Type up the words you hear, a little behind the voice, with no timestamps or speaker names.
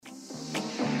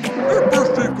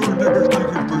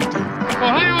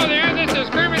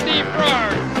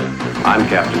I'm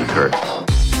Captain Kirk.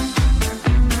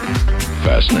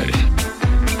 Fascinating.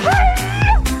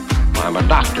 I'm a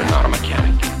doctor, not a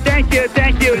mechanic.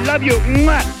 Thank you, love you.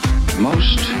 Mwah.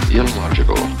 Most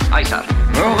illogical. Aye, sir.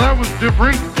 Well, that was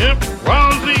different. Yep,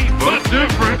 lousy, but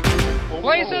different.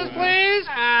 Places, please,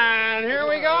 and here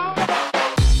we go.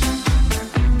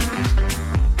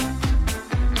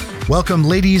 Welcome,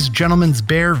 ladies, gentlemen,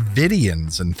 bear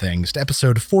vidians and things, to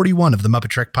episode 41 of the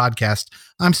MuppeTrek podcast.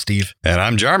 I'm Steve. And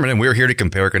I'm Jarman, and we're here to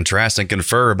compare, contrast, and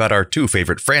confer about our two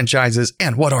favorite franchises.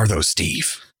 And what are those,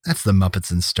 Steve? That's the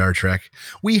Muppets and Star Trek.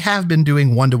 We have been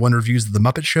doing one-to-one reviews of the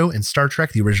Muppet Show and Star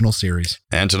Trek, the original series.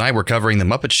 And tonight we're covering the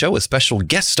Muppet Show with special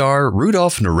guest star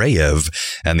Rudolf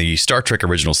Nureyev and the Star Trek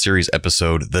original series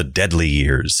episode, The Deadly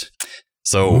Years.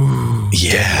 So,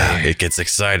 deadly. It gets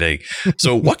exciting.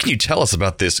 So what can you tell us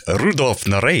about this Rudolf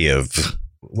Nureyev?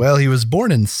 Well, he was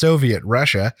born in Soviet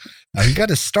Russia. He got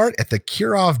his start at the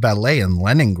Kirov Ballet in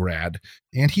Leningrad,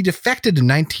 and he defected in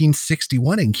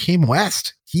 1961 and came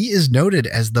west. He is noted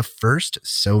as the first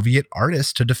Soviet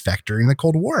artist to defect during the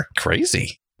Cold War.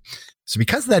 Crazy. So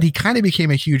because of that, he kind of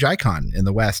became a huge icon in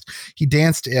the West. He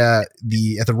danced at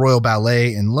the Royal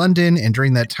Ballet in London, and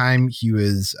during that time, he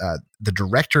was the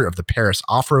director of the Paris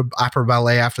Opera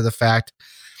Ballet after the fact.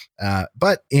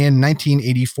 But in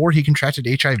 1984, he contracted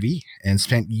HIV and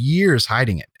spent years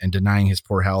hiding it and denying his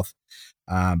poor health.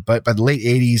 But by the late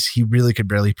 80s, he really could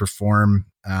barely perform.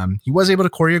 He was able to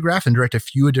choreograph and direct a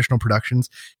few additional productions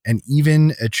and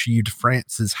even achieved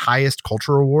France's highest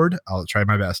cultural award. I'll try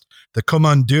my best. The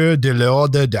Commandeur de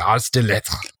l'Ordre des Arts et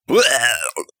Lettres. Well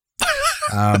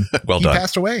He done.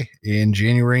 passed away in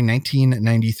January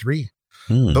 1993.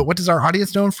 But what does our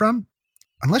audience know him from?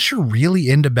 Unless you're really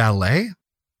into ballet,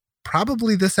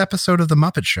 probably this episode of The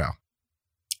Muppet Show.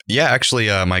 Yeah, actually,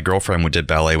 my girlfriend did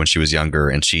ballet when she was younger,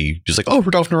 and she was like, "Oh,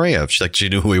 Rudolf Nureyev." She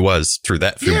knew who he was through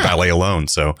ballet alone.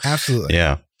 So Absolutely.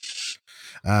 yeah.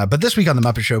 But this week on The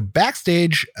Muppet Show,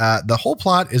 backstage, the whole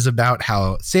plot is about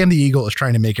how Sam the Eagle is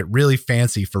trying to make it really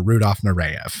fancy for Rudolf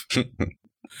Nureyev.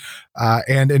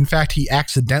 And in fact, he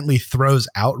accidentally throws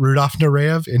out Rudolf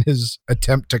Nureyev in his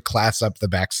attempt to class up the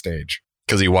backstage.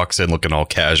 Because he walks in looking all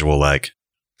casual like.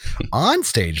 On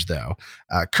stage, though,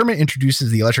 Kermit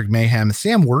introduces the Electric Mayhem.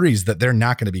 Sam worries that they're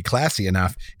not going to be classy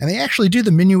enough, and they actually do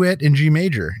the minuet in G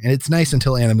major. And it's nice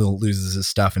until Animal loses his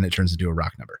stuff and it turns into a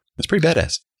rock number. It's pretty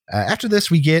badass. After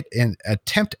this, we get an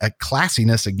attempt at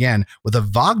classiness again with a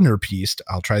Wagner piece.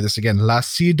 I'll try this again. La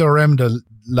Si Dorem de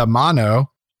la Mano.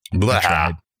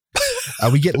 Blah.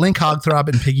 We get Link, Hogthrob,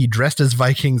 and Piggy dressed as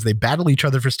Vikings. They battle each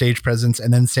other for stage presence,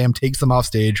 and then Sam takes them off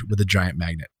stage with a giant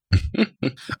magnet.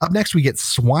 Up next, we get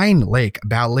Swine Lake, a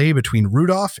ballet between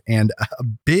Rudolph and a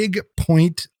big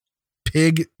point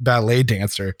pig ballet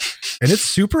dancer. And it's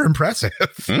super impressive.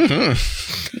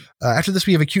 After this,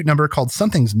 we have a cute number called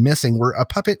Something's Missing, where a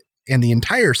puppet and the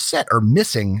entire set are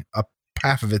missing a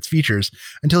half of its features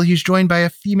until he's joined by a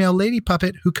female lady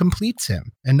puppet who completes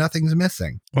him, and nothing's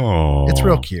missing. Oh, It's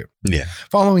real cute. Yeah.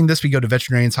 Following this, we go to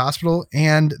Veterinarian's Hospital,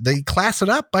 and they class it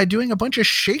up by doing a bunch of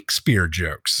Shakespeare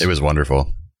jokes. It was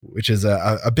wonderful. Which is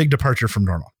a big departure from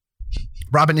normal.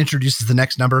 Robin introduces the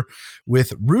next number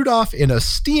with Rudolph in a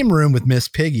steam room with Miss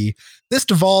Piggy. This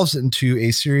devolves into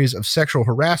a series of sexual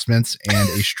harassments and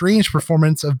a strange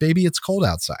performance of Baby It's Cold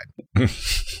Outside.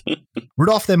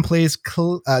 Rolf then plays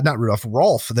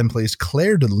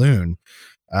Claire de Lune,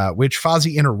 which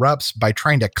Fozzie interrupts by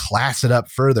trying to class it up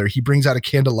further. He brings out a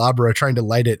candelabra, trying to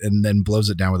light it, and then blows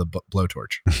it down with a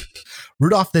blowtorch.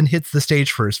 Rudolph then hits the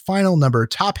stage for his final number,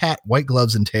 Top Hat, White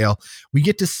Gloves, and Tail. We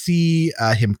get to see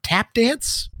him tap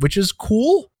dance, which is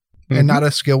cool, and not a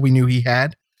skill we knew he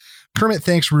had. Kermit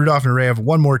thanks Rudolph and Nureyev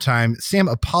one more time. Sam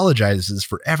apologizes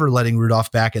for ever letting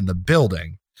Rudolph back in the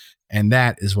building, and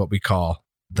that is what we call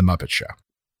The Muppet Show.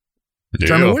 Yeah.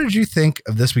 John, what did you think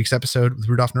of this week's episode with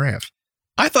Rudolph Nureyev?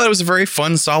 I thought it was a very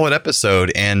fun, solid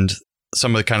episode, and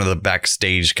some of the kind of the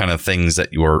backstage kind of things that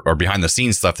or behind the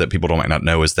scenes stuff that people might not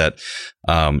know is that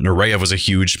Nureyev was a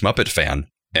huge Muppet fan,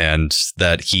 and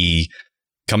that he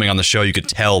coming on the show, you could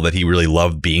tell that he really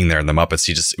loved being there in the Muppets.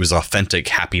 It was authentic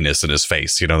happiness in his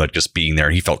face, that just being there.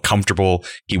 He felt comfortable.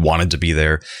 He wanted to be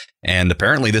there. And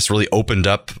apparently this really opened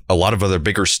up a lot of other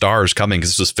bigger stars coming,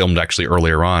 because this was filmed actually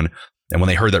earlier on. And when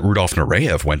they heard that Rudolf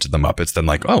Nureyev went to the Muppets, then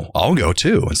like, oh, I'll go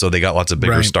too. And so they got lots of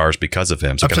bigger stars because of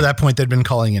him. So up to that point, they'd been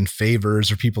calling in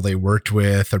favors or people they worked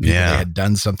with or people they had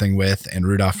done something with. And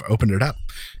Rudolph opened it up.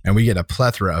 And we get a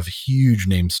plethora of huge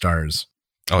name stars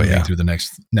through the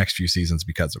next few seasons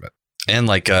because of it. And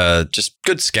like just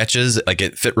good sketches, like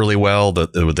it fit really well. The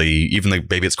even the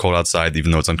Baby It's Cold Outside, even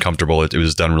though it's uncomfortable, it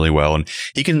was done really well. And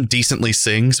he can decently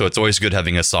sing, so it's always good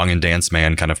having a song and dance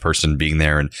man kind of person being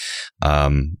there, and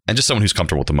just someone who's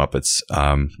comfortable with the Muppets.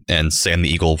 And Sam the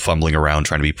Eagle fumbling around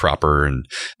trying to be proper, and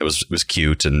it was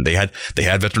cute. And they had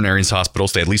veterinarians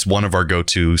hospitals. They had at least one of our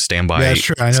go-to standby. Yeah, that's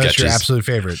true. I know sketches. that's your absolute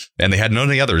favorite. And they had none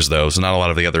of the others though, so not a lot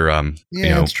of the other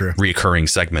that's true. Reoccurring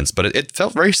segments. But it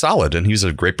felt very solid, and he's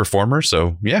a great performer.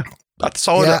 So yeah, that's a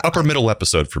solid upper middle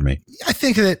episode for me. I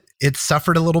think that it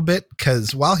suffered a little bit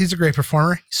because while he's a great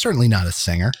performer, he's certainly not a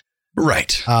singer.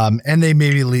 Right. And they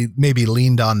maybe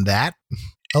leaned on that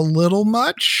a little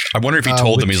much. I wonder if he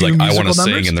told them, he's like, I want to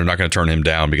sing, and they're not going to turn him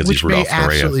down because he's Rudolf Nureyev. Which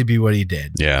may absolutely be what he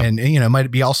did. Yeah. And it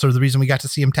might be also the reason we got to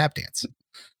see him tap dance.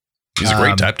 He's a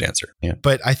great tap dancer. Yeah.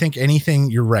 But I think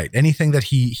you're right. Anything that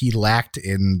he lacked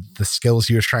in the skills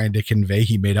he was trying to convey,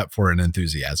 he made up for in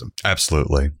enthusiasm.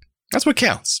 Absolutely. That's what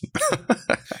counts.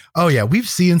 Oh yeah. We've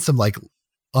seen some like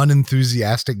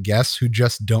unenthusiastic guests who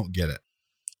just don't get it.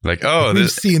 Like, we've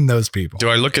seen those people. Do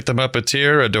I look at the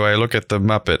Muppeteer or do I look at the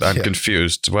Muppet? I'm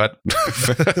confused. What?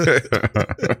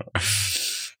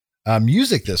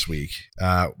 Music this week.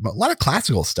 A lot of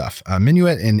classical stuff.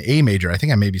 Minuet in A major. I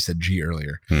think I maybe said G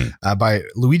earlier. By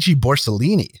Luigi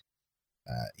Borsellini.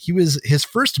 His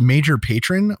first major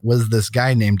patron was this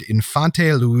guy named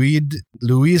Infante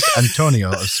Luis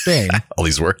Antonio of Spain. All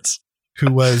these words.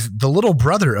 Who was the little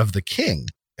brother of the king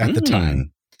at the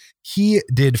time. He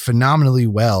did phenomenally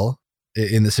well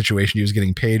in the situation. He was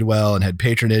getting paid well and had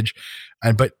patronage.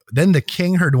 But then the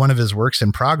king heard one of his works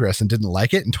in progress and didn't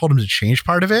like it and told him to change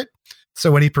part of it. So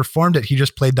when he performed it, he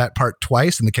just played that part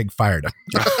twice and the king fired him.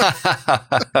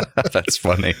 That's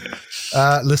funny.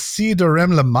 Le Si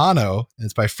Dorem la Mano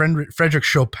is by Frédéric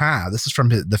Chopin. This is from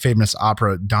the famous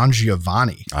opera Don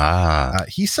Giovanni.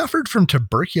 He suffered from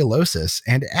tuberculosis,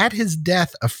 and at his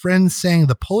death, a friend sang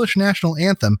the Polish national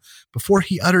anthem before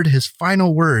he uttered his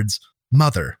final words,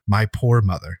 "Mother, my poor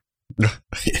mother."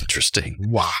 Interesting.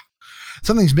 Wow.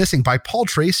 Something's Missing by Paul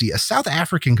Tracy, a South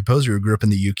African composer who grew up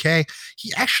in the UK.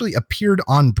 He actually appeared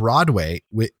on Broadway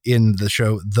in the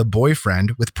show The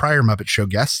Boyfriend with prior Muppet Show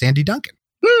guest Sandy Duncan.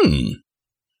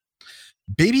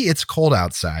 Baby It's Cold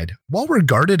Outside. While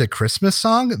regarded a Christmas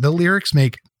song, the lyrics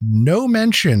make no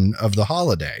mention of the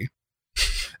holiday.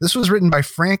 This was written by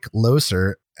Frank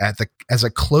Loesser as a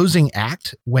closing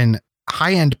act when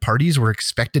high-end parties were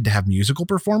expected to have musical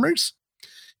performers.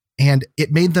 And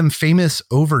it made them famous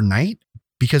overnight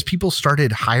because people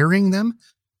started hiring them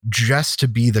just to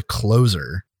be the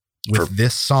closer with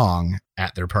this song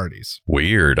at their parties.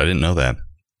 Weird. I didn't know that.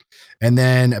 And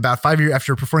then about 5 years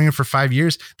after performing it for 5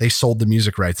 years, they sold the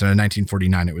music rights. And in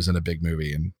 1949, it was in a big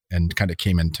movie and kind of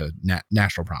came into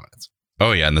national prominence.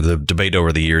 Oh, yeah. And the debate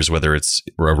over the years, whether it's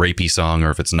a rapey song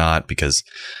or if it's not, because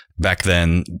back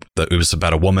then it was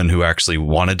about a woman who actually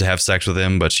wanted to have sex with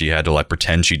him, but she had to like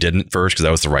pretend she didn't first because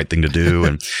that was the right thing to do.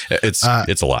 And it's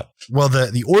a lot. Well,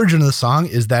 the origin of the song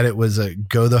is that it was a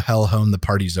 "Go the Hell Home, the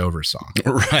Party's Over" song.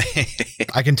 Right.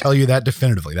 I can tell you that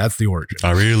definitively. That's the origin.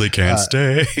 I really can't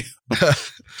stay.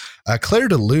 Claire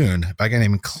de Lune by a guy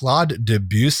named Claude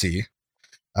Debussy.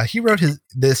 He wrote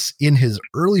this in his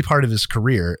early part of his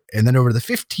career, and then over the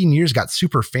 15 years got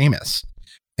super famous.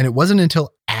 And it wasn't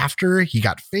until after he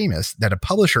got famous that a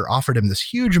publisher offered him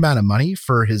this huge amount of money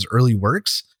for his early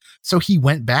works. So he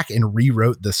went back and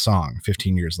rewrote the song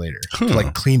 15 years later to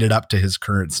like clean it up to his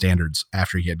current standards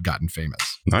after he had gotten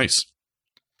famous. Nice.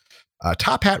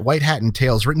 Top Hat, White Hat, and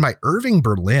Tails, written by Irving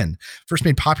Berlin, first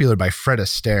made popular by Fred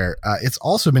Astaire. It's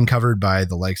also been covered by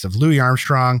the likes of Louis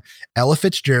Armstrong, Ella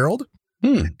Fitzgerald,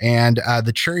 and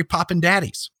the Cherry Poppin'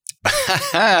 Daddies.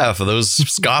 For those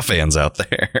ska fans out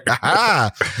there.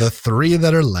 The three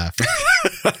that are left.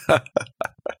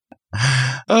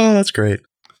 Oh, that's great.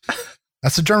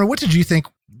 So, Jeremy, what did you think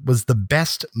was the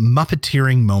best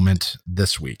Muppeteering moment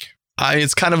this week?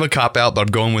 It's kind of a cop-out, but I'm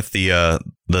going with the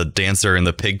dancer in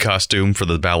the pig costume for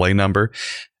the ballet number.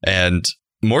 And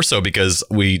more so because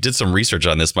we did some research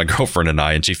on this, my girlfriend and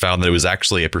I, and she found that it was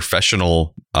actually a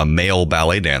professional male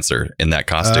ballet dancer in that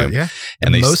costume. Yeah.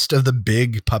 And most of the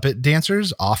big puppet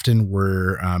dancers often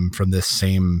were from this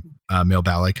same male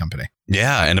ballet company.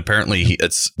 Yeah. And apparently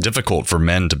it's difficult for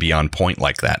men to be on point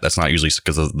like that. That's not usually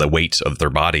because of the weight of their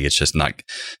body. It's just not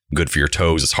good for your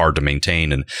toes. It's hard to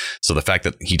maintain. And so the fact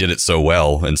that he did it so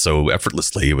well and so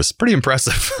effortlessly, it was pretty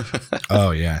impressive.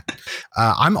 Oh, yeah.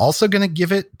 I'm also going to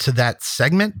give it to that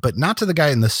segment, but not to the guy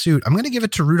in the suit. I'm going to give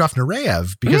it to Rudolf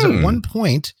Nureyev because at one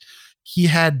point he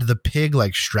had the pig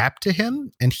like strapped to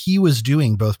him and he was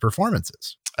doing both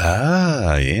performances.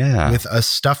 Yeah. With a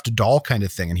stuffed doll kind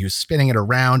of thing. And he was spinning it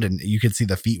around and you could see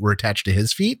the feet were attached to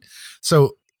his feet.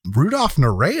 So Rudolf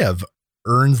Nureyev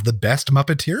earns the best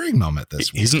Muppeteering moment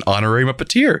this week. He's an honorary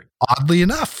Muppeteer. Oddly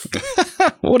enough.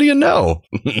 What do you know?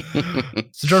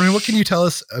 So, Jordan, what can you tell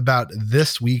us about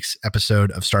this week's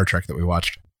episode of Star Trek that we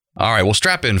watched? All right. Well,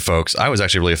 strap in, folks. I was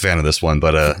actually really a fan of this one,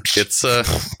 but it's...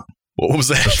 What was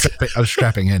that? I was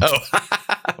strapping in. Oh,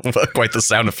 quite the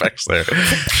sound effects there.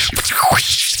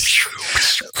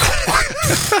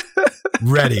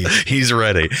 Ready. He's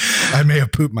ready. I may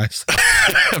have pooped myself.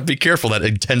 Be careful, that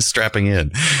intense strapping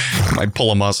in might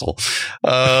pull a muscle.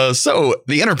 So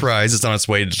the Enterprise is on its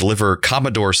way to deliver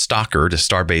Commodore Stalker to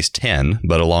Starbase 10,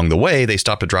 but along the way, they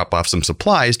stop to drop off some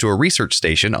supplies to a research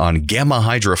station on Gamma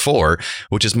Hydra 4,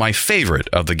 which is my favorite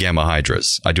of the Gamma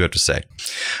Hydras, I do have to say.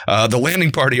 The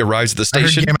landing party arrives at the station.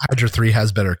 I heard Gamma Hydra 3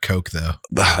 has better Coke, though.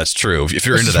 That's true. If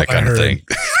you're into that kind of thing.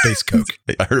 Space Coke.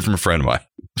 I heard it from a friend of mine.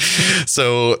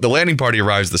 So the landing party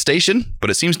arrives at the station, but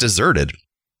it seems deserted.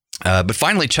 But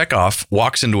finally, Chekhov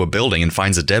walks into a building and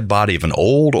finds a dead body of an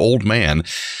old man.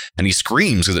 And he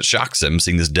screams because it shocks him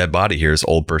seeing this dead body here, this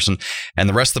old person. And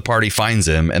the rest of the party finds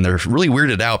him. And they're really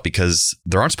weirded out because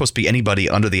there aren't supposed to be anybody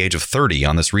under the age of 30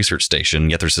 on this research station.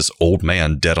 Yet there's this old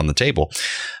man dead on the table.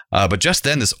 But just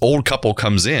then, this old couple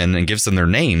comes in and gives them their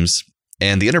names.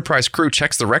 And the Enterprise crew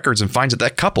checks the records and finds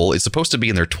that couple is supposed to be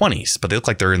in their 20s, but they look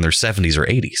like they're in their 70s or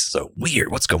 80s. So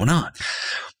weird. What's going on?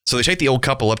 So they take the old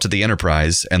couple up to the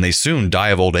Enterprise, and they soon die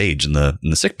of old age in the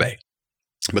sickbay.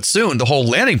 But soon, the whole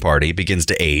landing party begins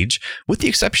to age, with the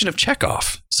exception of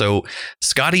Chekhov. So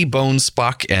Scotty, Bones,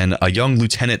 Spock, and a young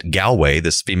Lieutenant Galway,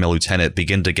 this female lieutenant,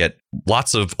 begin to get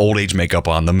lots of old age makeup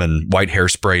on them and white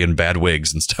hairspray and bad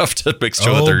wigs and stuff to make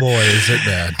sure that they're... Oh boy, is it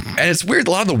bad. And it's weird.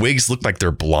 A lot of the wigs look like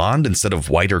they're blonde instead of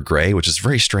white or gray, which is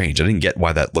very strange. I didn't get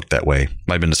why that looked that way.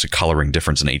 Might have been just a coloring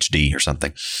difference in HD or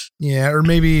something. Yeah, or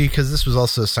maybe because this was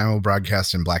also simul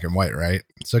broadcast in black and white, right?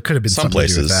 So it could have been some something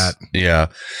places to do with that. Yeah.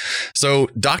 So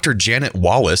Dr. Janet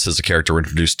Wallace is a character we're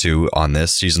introduced to on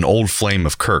this. She's an old flame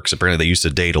of Kirk's. Apparently they used to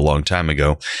date a long time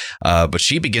ago. But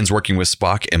she begins working with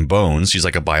Spock and Bones. She's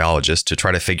like a biologist to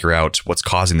try to figure out what's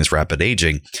causing this rapid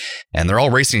aging. And they're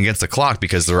all racing against the clock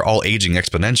because they're all aging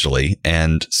exponentially.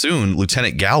 And soon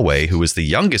Lieutenant Galway, who is the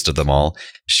youngest of them all,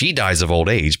 she dies of old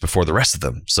age before the rest of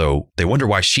them. So they wonder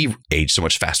why she aged so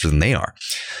much faster than they are.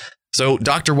 So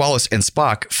Dr. Wallace and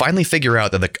Spock finally figure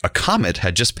out that a comet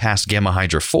had just passed Gamma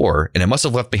Hydra 4, and it must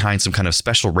have left behind some kind of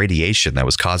special radiation that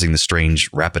was causing the strange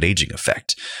rapid aging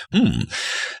effect.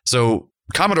 So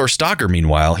Commodore Stalker,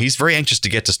 meanwhile, he's very anxious to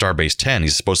get to Starbase 10.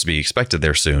 He's supposed to be expected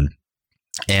there soon.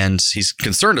 And he's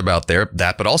concerned about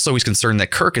that, but also he's concerned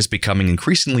that Kirk is becoming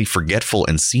increasingly forgetful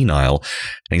and senile,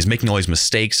 and he's making all these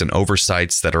mistakes and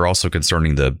oversights that are also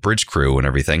concerning the bridge crew and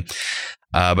everything.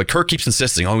 But Kirk keeps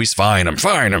insisting, oh, he's fine. I'm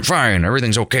fine.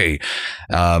 Everything's okay.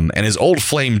 And his old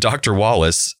flame, Dr.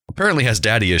 Wallace, apparently has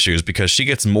daddy issues because she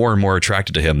gets more and more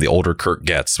attracted to him the older Kirk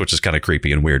gets, which is kind of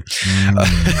creepy and weird.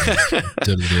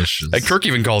 Delicious. And Kirk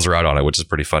even calls her out on it, which is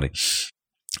pretty funny.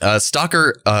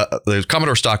 The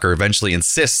Commodore Stalker eventually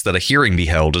insists that a hearing be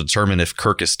held to determine if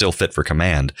Kirk is still fit for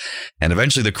command. And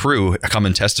eventually the crew come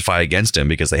and testify against him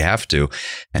because they have to.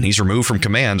 And he's removed from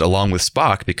command along with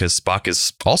Spock because Spock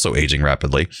is also aging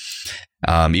rapidly.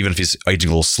 Even if he's aging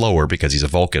a little slower because he's a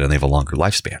Vulcan and they have a longer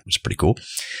lifespan, which is pretty cool.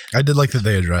 I did like that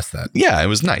they addressed that. Yeah, it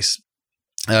was nice.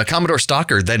 Commodore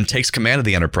Stalker then takes command of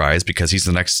the Enterprise because he's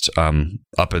the next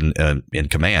up in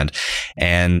command.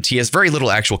 And he has very little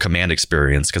actual command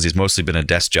experience because he's mostly been a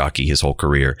desk jockey his whole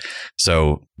career.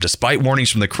 So despite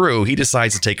warnings from the crew, he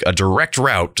decides to take a direct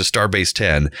route to Starbase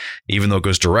 10, even though it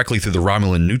goes directly through the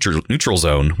Romulan neutral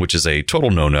zone, which is a total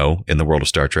no-no in the world of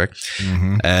Star Trek.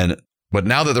 Mm-hmm. But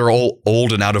now that they're all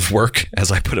old and out of work,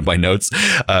 as I put in my notes,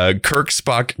 Kirk,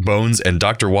 Spock, Bones, and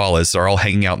Dr. Wallace are all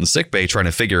hanging out in the sickbay trying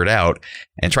to figure it out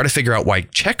and try to figure out why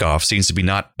Chekhov seems to be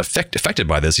not affected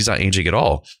by this. He's not aging at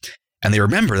all. And they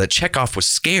remember that Chekhov was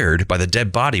scared by the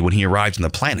dead body when he arrived on the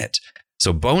planet.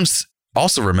 So Bones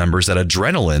also remembers that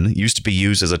adrenaline used to be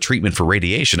used as a treatment for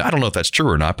radiation. I don't know if that's true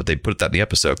or not, but they put that in the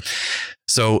episode.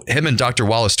 So him and Dr.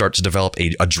 Wallace start to develop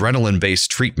a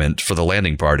adrenaline-based treatment for the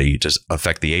landing party to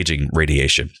affect the aging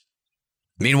radiation.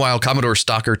 Meanwhile, Commodore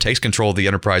Stalker takes control of the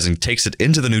Enterprise and takes it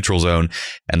into the neutral zone,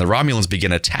 and the Romulans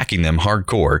begin attacking them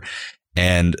hardcore.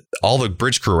 And all the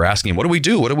bridge crew are asking him, what do we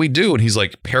do? What do we do? And he's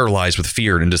like paralyzed with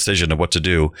fear and indecision of what to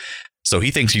do. So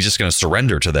he thinks he's just going to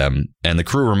surrender to them. And the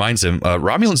crew reminds him,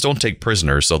 Romulans don't take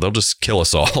prisoners, so they'll just kill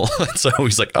us all. So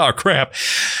he's like, oh, crap.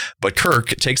 But Kirk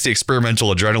takes the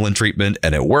experimental adrenaline treatment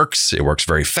and it works. It works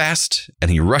very fast.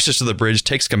 And he rushes to the bridge,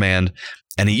 takes command,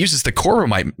 and he uses the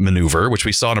Corbomite maneuver, which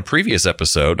we saw in a previous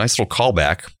episode. Nice little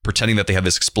callback, pretending that they have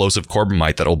this explosive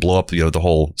Corbomite that'll blow up the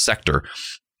whole sector.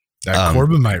 That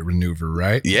Corbomite maneuver,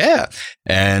 right? Yeah.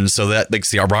 And so that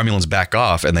makes the Romulans back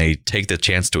off and they take the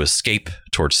chance to escape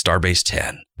towards Starbase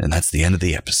 10. And that's the end of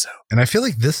the episode. And I feel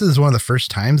like this is one of the first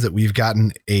times that we've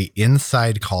gotten a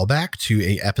inside callback to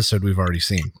a episode we've already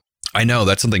seen. I know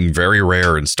that's something very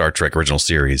rare in Star Trek Original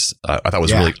Series. I thought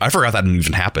was really, I forgot that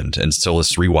even happened until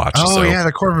this rewatch. Oh, yeah.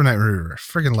 The Corbomite maneuver.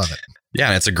 Freaking love it. Yeah,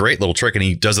 and it's a great little trick, and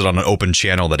he does it on an open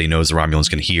channel that he knows the Romulans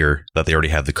can hear, that they already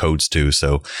have the codes to.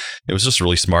 So it was just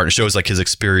really smart. It shows like his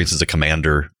experience as a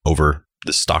commander over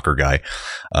the Stalker guy.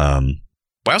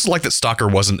 But I also like that Stalker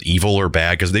wasn't evil or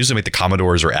bad, because they usually make the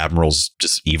Commodores or Admirals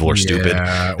just evil or stupid.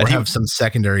 Or have some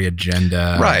secondary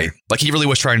agenda. Right. Like he really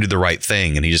was trying to do the right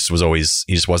thing, and he just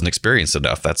wasn't experienced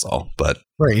enough. That's all. But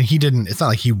right. And he didn't, it's not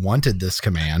like he wanted this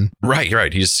command.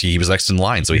 Right. He was next in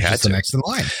line, so he had to. Next in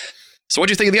line. So what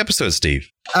do you think of the episode, Steve?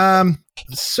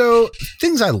 So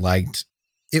things I liked,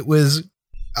 it was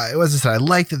I said, I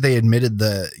like that they admitted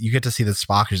you get to see that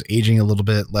Spock is aging a little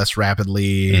bit less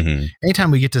rapidly. Mm-hmm.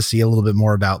 Anytime we get to see a little bit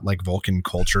more about like Vulcan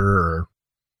culture or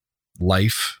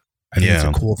life, I think it's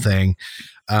a cool thing.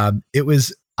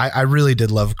 I really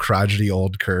did love crotchety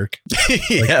old Kirk. Like,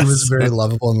 yes. He was very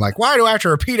lovable and like, why do I have to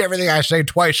repeat everything I say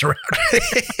twice around?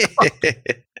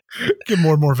 Get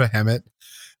more and more vehement.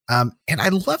 And I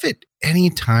love it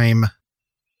anytime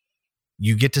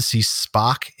you get to see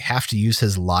Spock have to use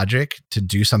his logic to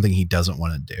do something he doesn't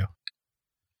want to do.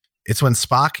 It's when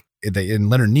Spock, and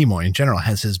Leonard Nimoy in general,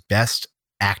 has his best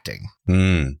acting.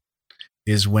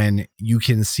 Is when you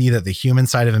can see that the human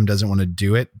side of him doesn't want to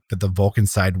do it, but the Vulcan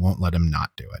side won't let him not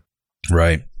do it.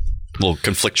 Right. A little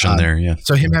confliction there, yeah.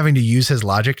 So him having to use his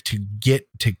logic to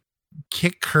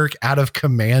kick Kirk out of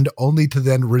command only to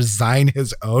then resign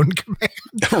his own command.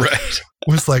 Right.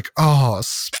 Was like, oh,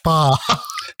 Spock.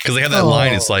 Because they have that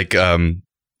line. It's like,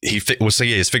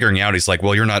 he's figuring out, he's like,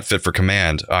 well, you're not fit for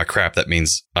command. Ah, crap. That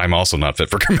means I'm also not fit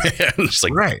for command. It's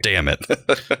like, right. Damn it.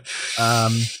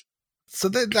 So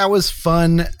that was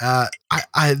fun.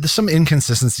 There's some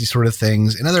inconsistency sort of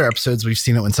things. In other episodes, we've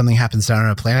seen it when something happens down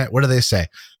on a planet. What do they say?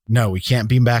 No, we can't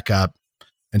beam back up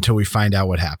until we find out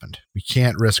what happened. We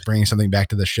can't risk bringing something back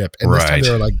to the ship. And this time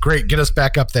they were like, great, get us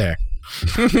back up there.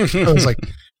 I was like,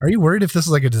 are you worried if this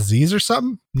is like a disease or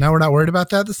something? Now we're not worried about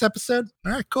that this episode?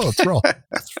 All right, cool. Let's roll.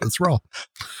 Let's roll.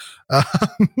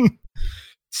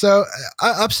 So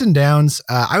ups and downs.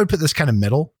 I would put this kind of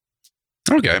middle.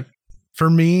 Okay. For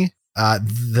me,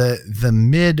 the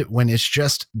mid, when it's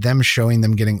just them showing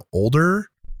them getting older,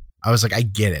 I was like, I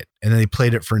get it. And then they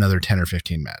played it for another 10 or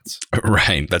 15 minutes.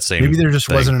 Right. That same Maybe there just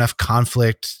thing. wasn't enough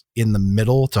conflict in the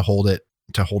middle to hold a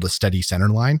steady center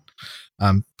line.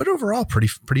 But overall,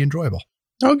 pretty enjoyable.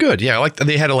 Oh, good. Yeah.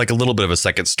 They had a little bit of a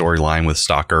second storyline with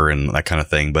Stalker and that kind of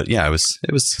thing. But yeah, it was.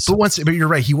 But you're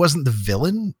right. He wasn't the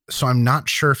villain. So I'm not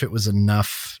sure if it was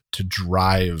enough to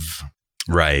drive.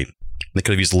 Right. They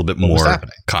could have used a little bit more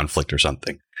conflict or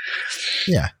something.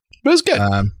 Yeah. But it was good.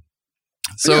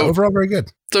 So yeah, overall, very good.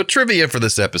 So trivia for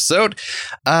this episode,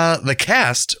 the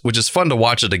cast, which is fun to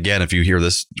watch it again if you hear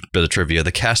this bit of trivia,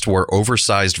 the cast wore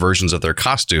oversized versions of their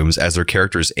costumes as their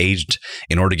characters aged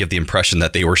in order to give the impression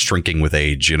that they were shrinking with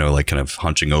age, like kind of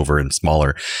hunching over and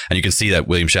smaller. And you can see that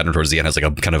William Shatner towards the end has like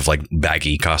a kind of like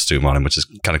baggy costume on him, which is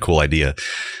kind of cool idea.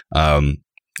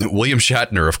 William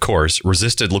Shatner, of course,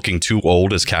 resisted looking too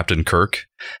old as Captain Kirk.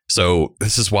 So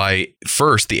this is why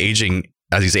first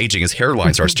as he's aging, his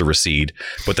hairline starts to recede,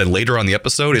 but then later on the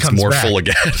episode, it's more full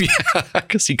again. Yeah,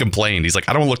 because he complained. He's like,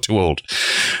 I don't want to look too old.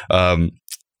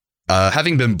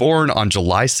 Having been born on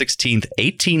July 16th,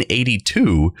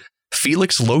 1882,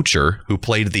 Felix Locher, who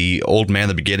played the old man in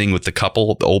the beginning with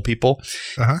the old people,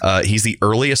 he's the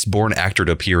earliest born actor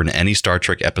to appear in any Star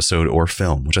Trek episode or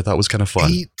film, which I thought was kind of fun.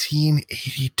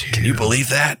 1882. Can you believe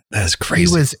that? That's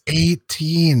crazy. He was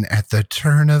 18 at the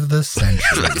turn of the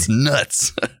century. That's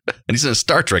nuts. And he's in a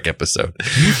Star Trek episode.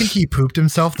 Do you think he pooped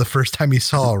himself the first time he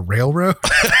saw a railroad?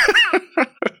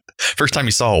 First time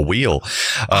he saw a wheel.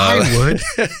 I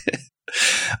would.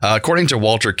 According to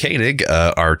Walter Koenig,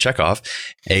 our Chekhov,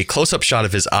 a close-up shot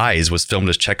of his eyes was filmed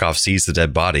as Chekhov sees the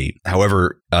dead body.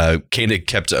 However, Koenig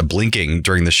kept blinking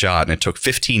during the shot, and it took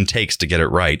 15 takes to get it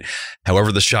right.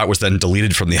 However, the shot was then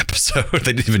deleted from the episode.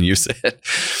 They didn't even use it.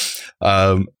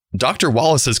 Dr.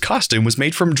 Wallace's costume was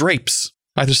made from drapes.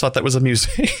 I just thought that was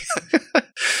amusing.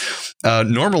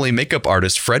 Normally, makeup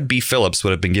artist Fred B. Phillips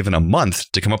would have been given a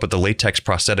month to come up with the latex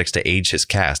prosthetics to age his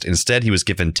cast. Instead, he was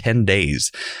given 10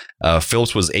 days.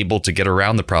 Phillips was able to get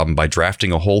around the problem by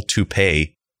drafting a whole troupe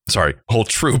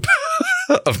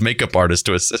of makeup artists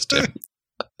to assist him.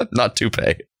 Not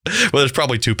toupee. Well, there's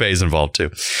probably toupees involved too.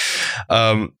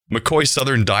 McCoy's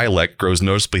southern dialect grows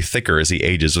noticeably thicker as he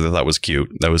ages, which I thought was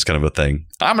cute. That was kind of a thing.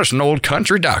 I'm just an old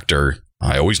country doctor.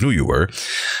 I always knew you were.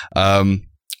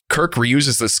 Kirk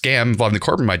reuses the scam involving the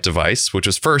Corbomite device, which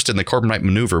was first in the Corbomite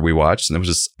maneuver we watched. And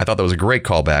I thought that was a great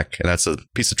callback. And that's a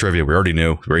piece of trivia we already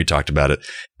knew. We already talked about it.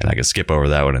 And I can skip over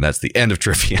that one. And that's the end of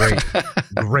trivia.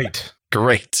 Great.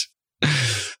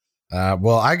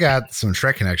 Well, I got some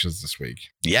Trek connections this week.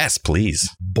 Yes, please.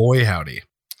 Boy, howdy.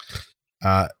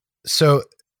 So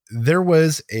there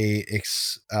was a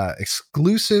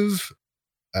exclusive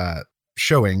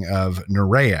showing of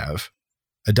Nureyev,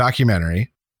 a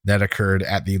documentary that occurred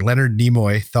at the Leonard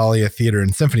Nimoy Thalia Theater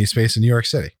and Symphony Space in New York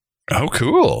City. Oh,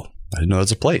 cool. I didn't know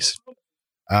that's a place.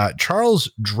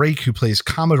 Charles Drake, who plays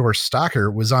Commodore Stalker,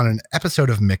 was on an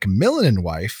episode of Macmillan and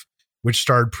Wife, which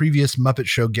starred previous Muppet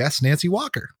Show guest Nancy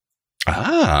Walker.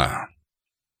 Ah.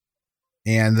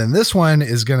 And then this one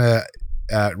is going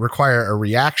to require a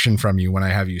reaction from you when I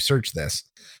have you search this.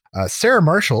 Sarah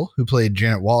Marshall, who played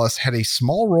Janet Wallace, had a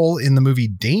small role in the movie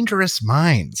Dangerous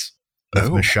Minds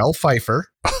with Michelle Pfeiffer,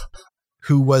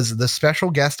 who was the special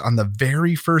guest on the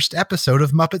very first episode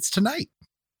of Muppets Tonight.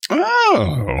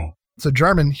 Oh. So,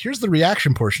 Jarman, here's the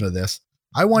reaction portion of this.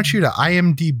 I want you to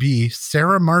IMDb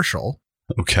Sarah Marshall.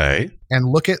 Okay. And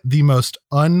look at the most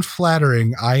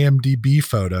unflattering IMDb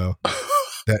photo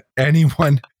that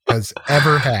anyone has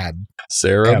ever had.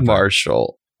 Sarah ever.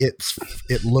 Marshall. It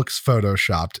looks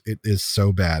photoshopped. It is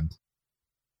so bad.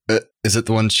 Is it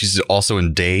the one she's also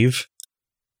in Dave?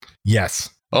 Yes.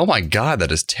 Oh my God,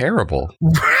 that is terrible.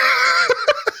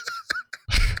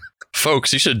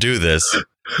 Folks, you should do this.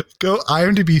 Go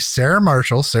IMDb Sarah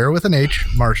Marshall, Sarah with an H,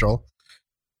 Marshall.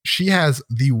 She has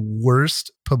the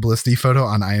worst publicity photo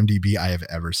on IMDb I have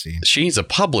ever seen. She's a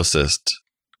publicist.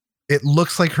 It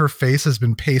looks like her face has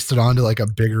been pasted onto like a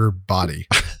bigger body.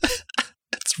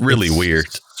 It's really weird.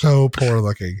 So poor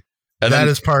looking. And that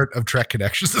is part of Trek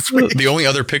Connections this week. The only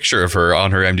other picture of her on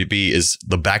her IMDb is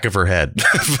the back of her head.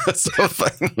 So,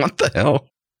 what the hell?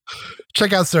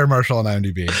 Check out Sarah Marshall on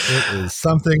IMDb. It is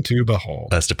something to behold.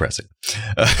 That's depressing.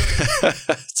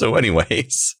 So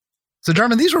anyways. So,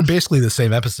 Jarman, these were basically the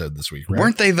same episode this week, right?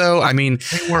 Weren't they, though? I mean,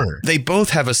 they were. They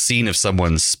both have a scene of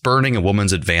someone spurning a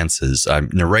woman's advances.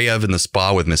 Nureyev in the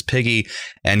spa with Miss Piggy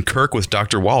and Kirk with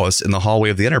Dr. Wallace in the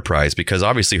hallway of the Enterprise, because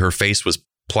obviously her face was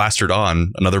plastered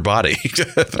on another body.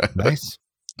 Nice.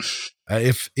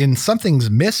 If in something's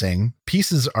missing,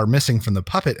 pieces are missing from the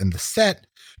puppet and the set,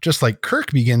 just like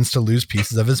Kirk begins to lose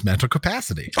pieces of his mental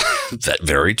capacity. That's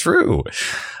very true.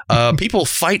 People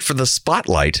fight for the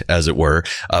spotlight, as it were.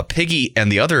 Piggy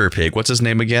and the other pig, what's his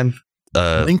name again?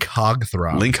 Link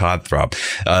Hogthrob.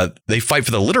 They fight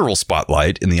for the literal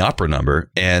spotlight in the opera number,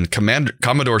 and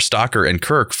Commodore Stalker and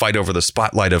Kirk fight over the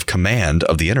spotlight of command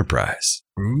of the Enterprise.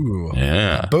 Ooh.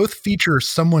 Yeah. Both feature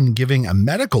someone giving a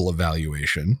medical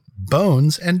evaluation,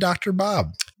 Bones and Dr.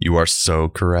 Bob. You are so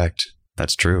correct.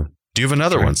 That's true. Do you have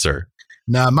another one, sir?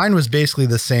 No, mine was basically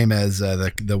the same as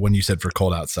the one you said for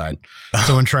Cold Outside.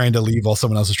 Someone trying to leave while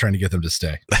someone else is trying to get them to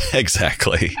stay.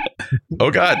 Exactly.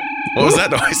 Oh, God. What was that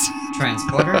noise?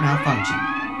 Transporter malfunction.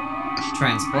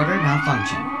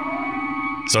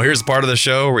 So here's part of the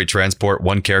show where we transport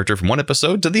one character from one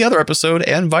episode to the other episode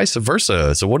and vice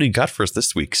versa. So what do you got for us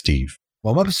this week, Steve?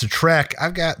 Well, Muppets to Trek,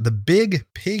 I've got the big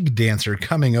pig dancer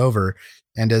coming over.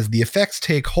 And as the effects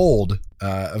take hold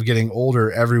of getting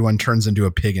older, everyone turns into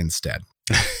a pig instead.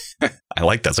 I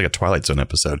like that. It's like a Twilight Zone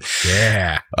episode.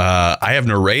 Yeah. I have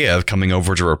Nureyev coming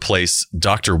over to replace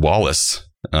Dr. Wallace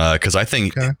because I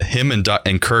think him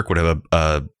and Kirk would have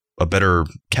a better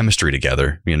chemistry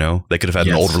together. You know, they could have had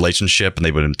an old relationship and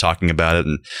they would have been talking about it.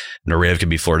 And Nureyev could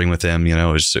be flirting with him. You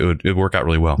know, it would work out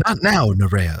really well. Not now,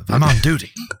 Nureyev. I'm on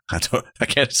duty. I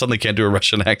suddenly can't do a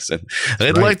Russian accent.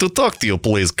 I'd like to talk to you,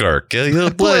 please, Kirk.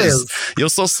 Please. You're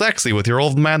so sexy with your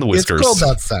old man whiskers. It's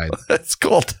cold outside. It's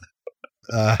cold.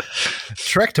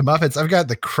 Trek to Muppets, I've got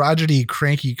the crotchety,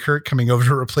 cranky Kirk coming over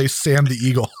to replace Sam the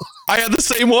Eagle. I had the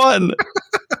same one.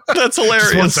 That's hilarious.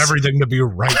 Just wants everything to be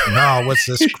right now. What's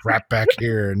this crap back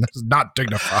here? And this is not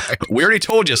dignified. We already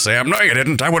told you, Sam. No, you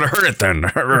didn't. I would have heard it then.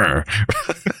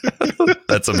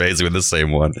 That's amazing with the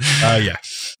same one. Yeah.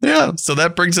 Yeah. So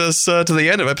that brings us to the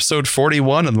end of episode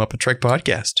 41 of the Muppet Trek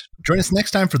podcast. Join us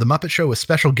next time for the Muppet Show with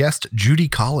special guest Judy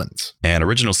Collins. And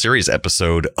original series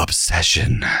episode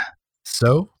Obsession.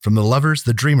 So, from the lovers,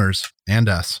 the dreamers, and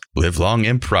us, live long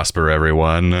and prosper,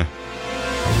 everyone.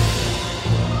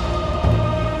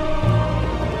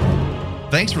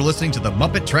 Thanks for listening to the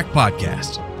Muppet Trek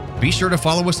podcast. Be sure to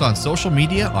follow us on social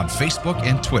media on Facebook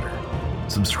and Twitter.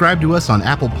 Subscribe to us on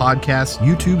Apple Podcasts,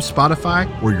 YouTube, Spotify,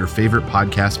 or your favorite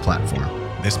podcast platform.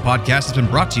 This podcast has been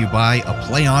brought to you by A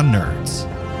Play on Nerds.